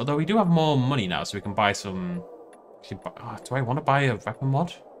much about this. Although we do have more money now, so we can buy some Actually, do I want to buy a weapon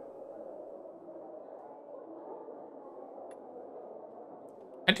mod?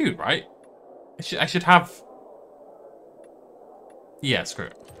 I do, right? I should have... Yeah, screw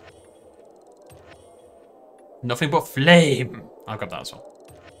it. Nothing but flame. I'll grab that as well.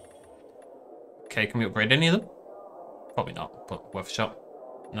 Okay, can we upgrade any of them? Probably not, but worth a shot.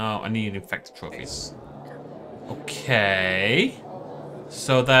 No, I need infected trophies. Okay.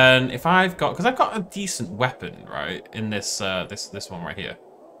 So then, if I've got... Because I've got a decent weapon, right? In this this one right here.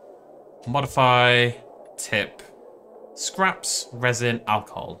 Modify, tip, scraps, resin,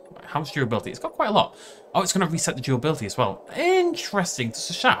 alcohol. How much durability? It's got quite a lot. Oh, it's going to reset the durability as well. Interesting. Does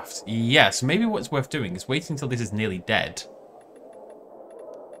a shaft? Yes. Maybe what's worth doing is waiting until this is nearly dead.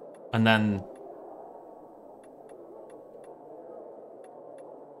 And then...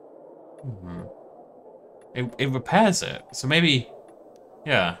 It repairs it. So maybe...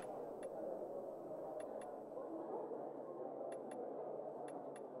 Yeah.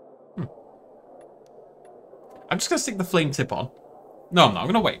 I'm just going to stick the flame tip on. No, I'm not. I'm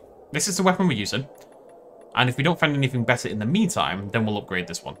going to wait. This is the weapon we're using. And if we don't find anything better in the meantime, then we'll upgrade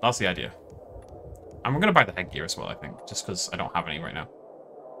this one. That's the idea. And we're going to buy the headgear as well, I think. Just because I don't have any right now.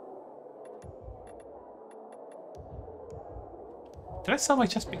 Did I sell my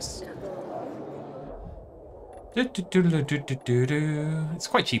chest piece? It's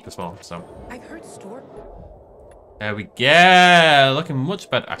quite cheap as well, so. I've heard store. There we go. Looking much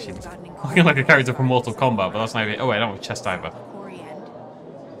better. Actually, looking like a character from Mortal Kombat, but that's not even... Oh, wait, I don't have a chest either.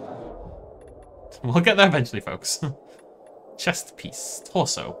 We'll get there eventually, folks. Chest piece.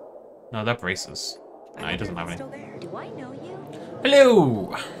 Torso. No, they're braces. No, he doesn't have any. Do I know you?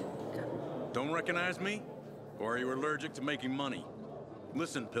 Hello! Don't recognize me? Or are you allergic to making money?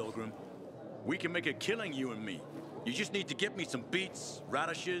 Listen, Pilgrim. We can make a killing, you and me. You just need to get me some beets,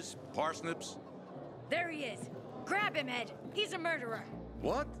 radishes, parsnips. There he is. Grab him, Ed. He's a murderer.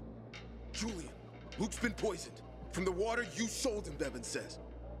 What? Julian, Luke's been poisoned. From the water you sold him, Devin says.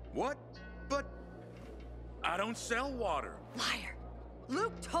 What? But I don't sell water. Liar.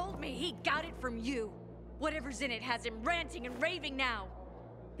 Luke told me he got it from you. Whatever's in it has him ranting and raving now.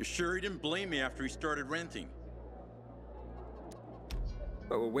 You sure he didn't blame me after he started ranting?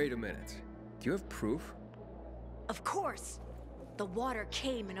 Oh, wait a minute. Do you have proof? Of course. The water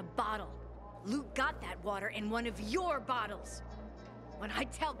came in a bottle. Luke got that water in one of your bottles. When I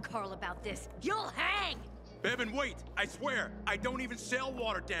tell Carl about this, you'll hang! Bevan, wait! I swear, I don't even sell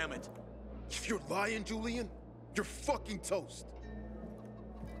water, damn it! If you're lying, Julian, you're fucking toast.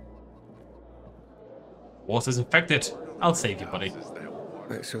 Water's infected. I'll save you, buddy.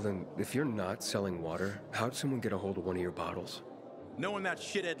 So then, if you're not selling water, how'd someone get a hold of one of your bottles? Knowing that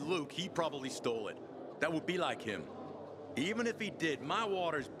shithead Luke, he probably stole it. That would be like him. Even if he did, my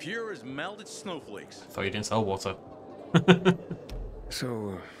water's pure as melted snowflakes. Thought you didn't sell water.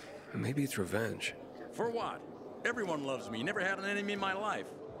 So, maybe it's revenge. For what? Everyone loves me. Never had an enemy in my life.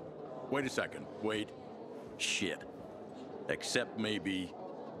 Wait a second. Wait. Shit. Except maybe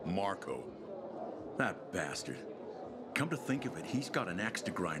Marco. That bastard. Come to think of it, he's got an axe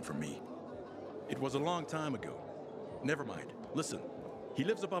to grind for me. It was a long time ago. Never mind. Listen. He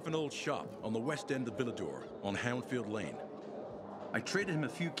lives above an old shop on the west end of Villador, on Houndfield Lane. I traded him a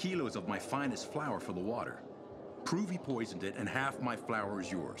few kilos of my finest flour for the water. Prove he poisoned it, and half my flour is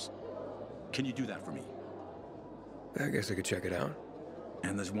yours. Can you do that for me? I guess I could check it out.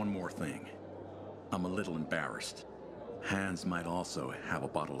 And there's one more thing. I'm a little embarrassed. Hans might also have a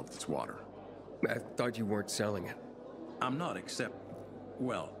bottle of this water. I thought you weren't selling it. I'm not, except,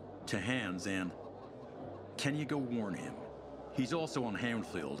 well, to Hans, and can you go warn him? He's also on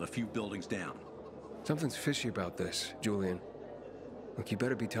Houndfield, a few buildings down. Something's fishy about this, Julian. Look, you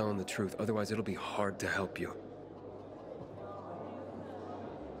better be telling the truth, otherwise it'll be hard to help you.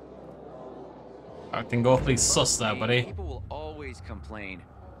 Acting awfully sus there, buddy. People will always complain.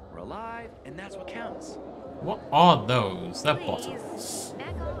 We're alive, and that's what counts. What are those? They're bottles.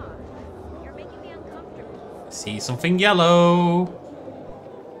 Back off. You're making me uncomfortable. See something yellow.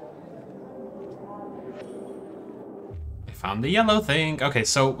 I found the yellow thing. Okay,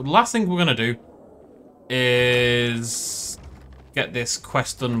 so the last thing we're gonna do is get this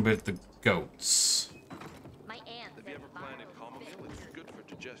quest done with the goats. My aunt. Have you ever planted chamomile? It's good for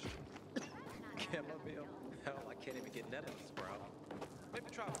digestion. Chamomile? Hell, I can't even get net on the sprout. Maybe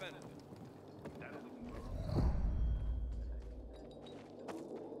try fennel.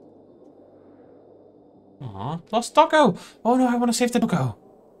 Aw, lost doggo. Oh no, I want to save the doggo.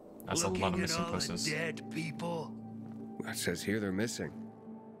 That's a lot of missing persons. Dead people. It says here they're missing.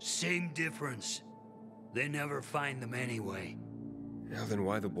 Same difference. They never find them anyway. Now then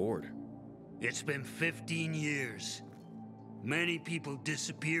why the board? It's been 15 years. Many people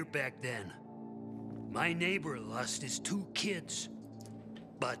disappeared back then. My neighbor lost his 2 kids.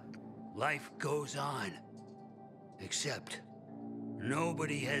 But life goes on. Except,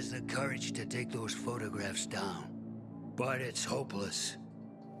 nobody has the courage to take those photographs down. But it's hopeless.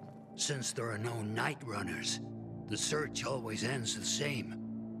 Since there are no night runners, the search always ends the same.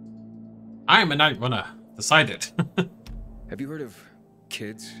 I'm a night runner. Decided. Have you heard of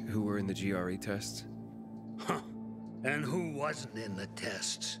kids who were in the GRE tests? Huh. And who wasn't in the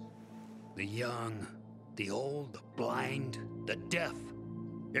tests? The young, the old, the blind, the deaf.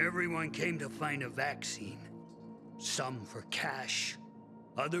 Everyone came to find a vaccine. Some for cash,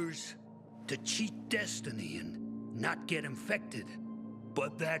 others to cheat destiny and not get infected.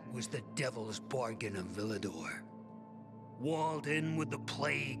 But that was the devil's bargain of Villador. Walled in with the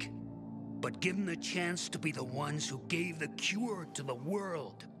plague, but given the chance to be the ones who gave the cure to the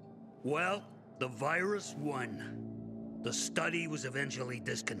world. Well, the virus won. The study was eventually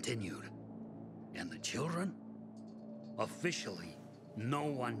discontinued. And the children? Officially, no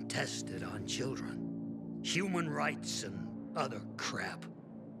one tested on children. Human rights and other crap.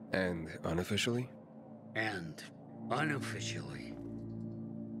 And unofficially? And unofficially.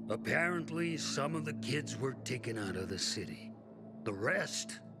 Apparently, some of the kids were taken out of the city. The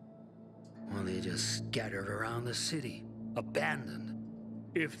rest, well, they just scattered around the city, abandoned.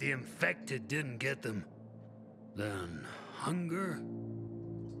 If the infected didn't get them, then hunger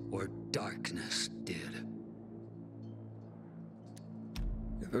or darkness did.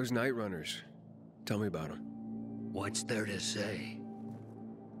 Those night runners, tell me about them. What's there to say?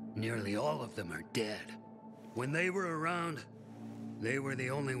 Nearly all of them are dead. When they were around, they were the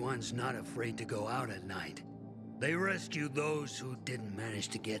only ones not afraid to go out at night. They rescued those who didn't manage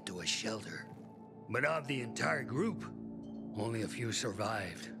to get to a shelter. But of the entire group, only a few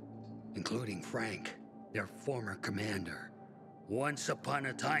survived, including Frank, their former commander. Once upon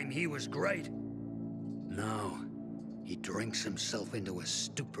a time, he was great. Now, he drinks himself into a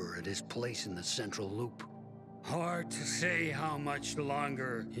stupor at his place in the Central Loop. Hard to say how much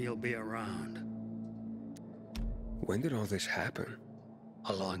longer he'll be around. When did all this happen?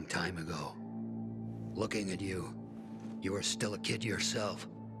 A long time ago. Looking at you, you were still a kid yourself.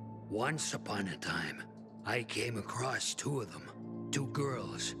 Once upon a time, I came across 2 of them. 2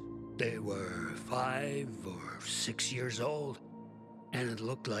 girls. They were 5 or 6 years old, and it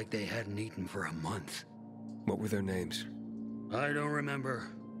looked like they hadn't eaten for a month. What were their names? I don't remember.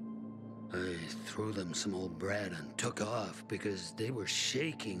 I threw them some old bread and took off because they were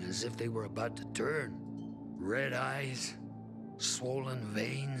shaking as if they were about to turn. Red eyes, swollen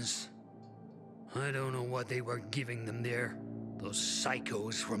veins. I don't know what they were giving them there. Those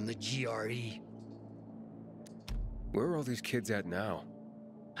psychos from the GRE. Where are all these kids at now?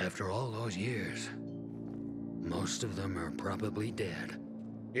 After all those years, most of them are probably dead.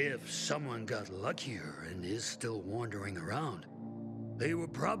 If someone got luckier and is still wandering around, they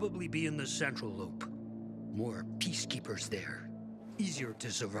would probably be in the Central Loop. More peacekeepers there. Easier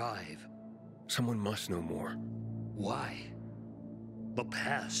to survive. Someone must know more. Why? The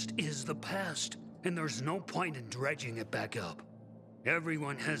past is the past, and there's no point in dredging it back up.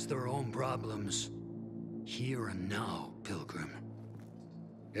 Everyone has their own problems. Here and now, Pilgrim.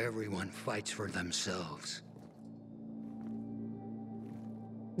 Everyone fights for themselves.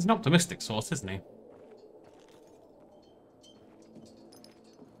 He's an optimistic source, isn't he?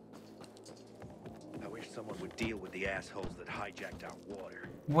 I wish someone would deal with the assholes that hijacked our water.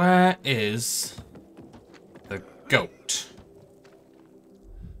 Where is the goat?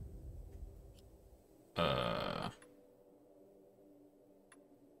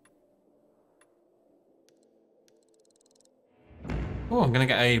 Oh, I'm gonna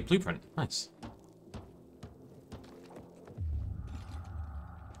get a blueprint. Nice.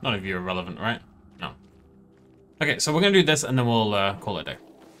 None of you are relevant, right? No. Okay, so we're gonna do this and then we'll call it a day.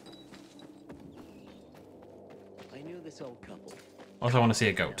 I knew this old couple. Also, I want to see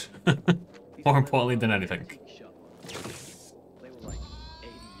a goat. More importantly than anything. They were like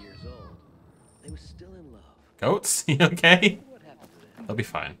 80 years old. They were still in love. Goats? You okay? They'll be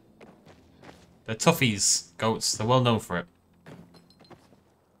fine. They're toughies, goats. They're well known for it.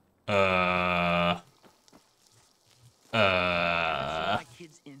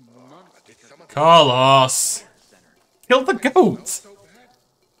 Carlos! Kill the goat!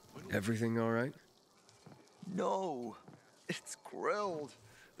 Everything all right? No, it's grilled.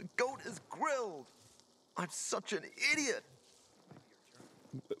 The goat is grilled. I'm such an idiot.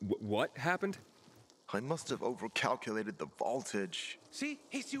 What happened? I must have overcalculated the voltage. See?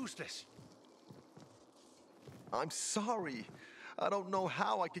 He's useless. I'm sorry. I don't know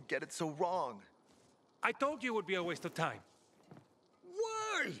how I could get it so wrong. I told you it would be a waste of time.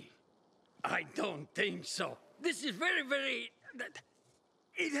 Why? I don't think so. This is very...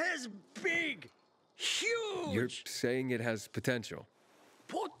 It has big, huge... You're saying it has potential?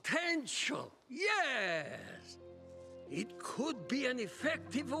 Potential, yes. It could be an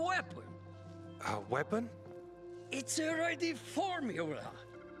effective weapon. A weapon? It's a ready formula.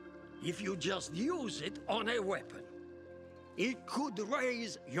 If you just use it on a weapon, it could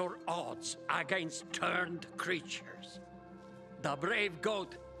raise your odds against turned creatures. The brave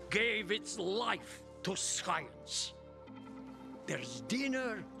goat gave its life to science. There's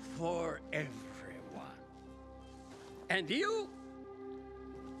dinner for everyone. And you?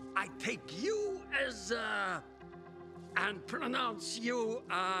 I take you as, and pronounce you,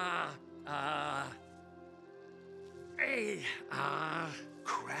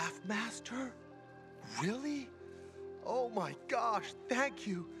 Craftmaster? Really? Oh my gosh, thank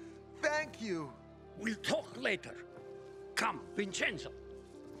you. Thank you. We'll talk later. Come, Vincenzo.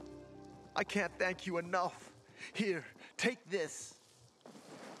 I can't thank you enough. Here, take this.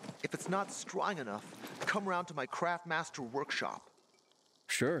 If it's not strong enough, come round to my Craftmaster workshop.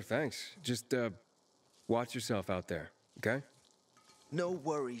 Sure, thanks. Just, watch yourself out there, okay? No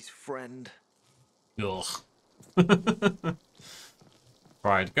worries, friend. Ugh.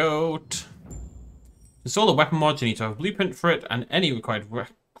 Fried goat. Install the weapon mod. You need to have a blueprint for it and any required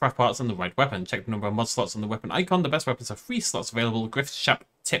craft parts on the right weapon. Check the number of mod slots on the weapon icon. The best weapons have 3 slots available. Griff Shap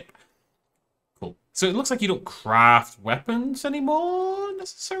tip. Cool. So it looks like you don't craft weapons anymore,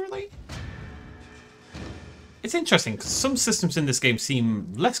 necessarily. It's interesting, because some systems in this game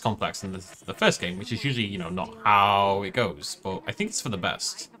seem less complex than the first game, which is usually, you know, not how it goes. But I think it's for the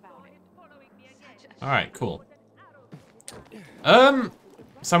best. Alright, cool.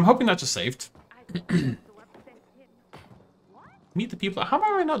 So I'm hoping that just saved. Meet the people. How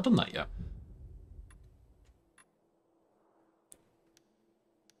have I not done that yet?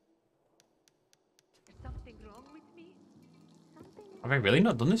 Have I really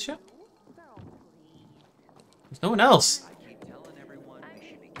not done this yet? There's no one else.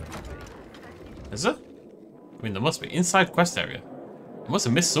 Is there? I mean, there must be. Inside quest area. I must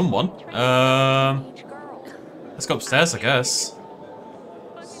have missed someone. Let's go upstairs, I guess.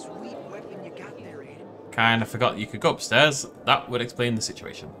 Kinda forgot you could go upstairs. That would explain the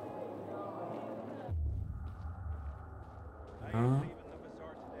situation.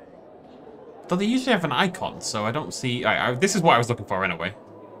 Though they usually have an icon, so I don't see... this is what I was looking for anyway.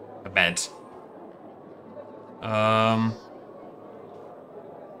 A bed. I'm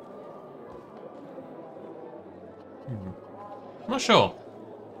not sure.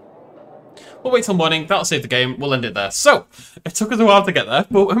 We'll wait till morning. That'll save the game. We'll end it there. So, it took us a while to get there,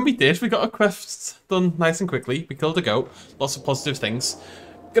 but when we did, we got our quests done nice and quickly. We killed a goat. Lots of positive things.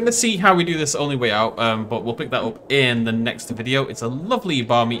 Gonna see how we do this only way out, but we'll pick that up in the next video. It's a lovely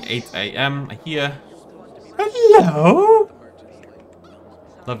balmy 8 AM. I hear. Hello?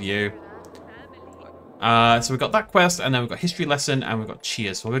 Love you. So we've got that quest, and then we've got history lesson, and we've got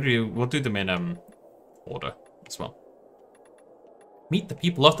cheers. So we'll do them in order as well. Meet the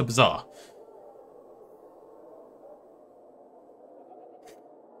people of the bazaar.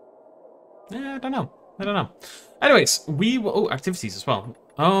 Yeah, I don't know. Anyways, we will... Oh, activities as well.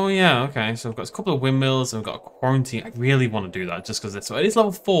 Oh, yeah, okay. So we've got a couple of windmills and we've got a quarantine. I really want to do that just because it's... It is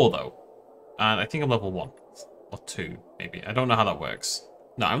level 4, though. And I think I'm level 1. Or 2, maybe. I don't know how that works.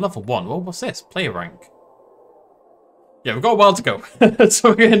 No, I'm level 1. Well, what's this? Player rank. Yeah, we've got a while to go. So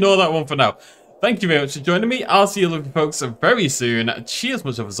we're going to ignore that one for now. Thank you very much for joining me. I'll see you lovely folks very soon. Cheers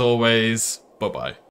much as always. Bye-bye.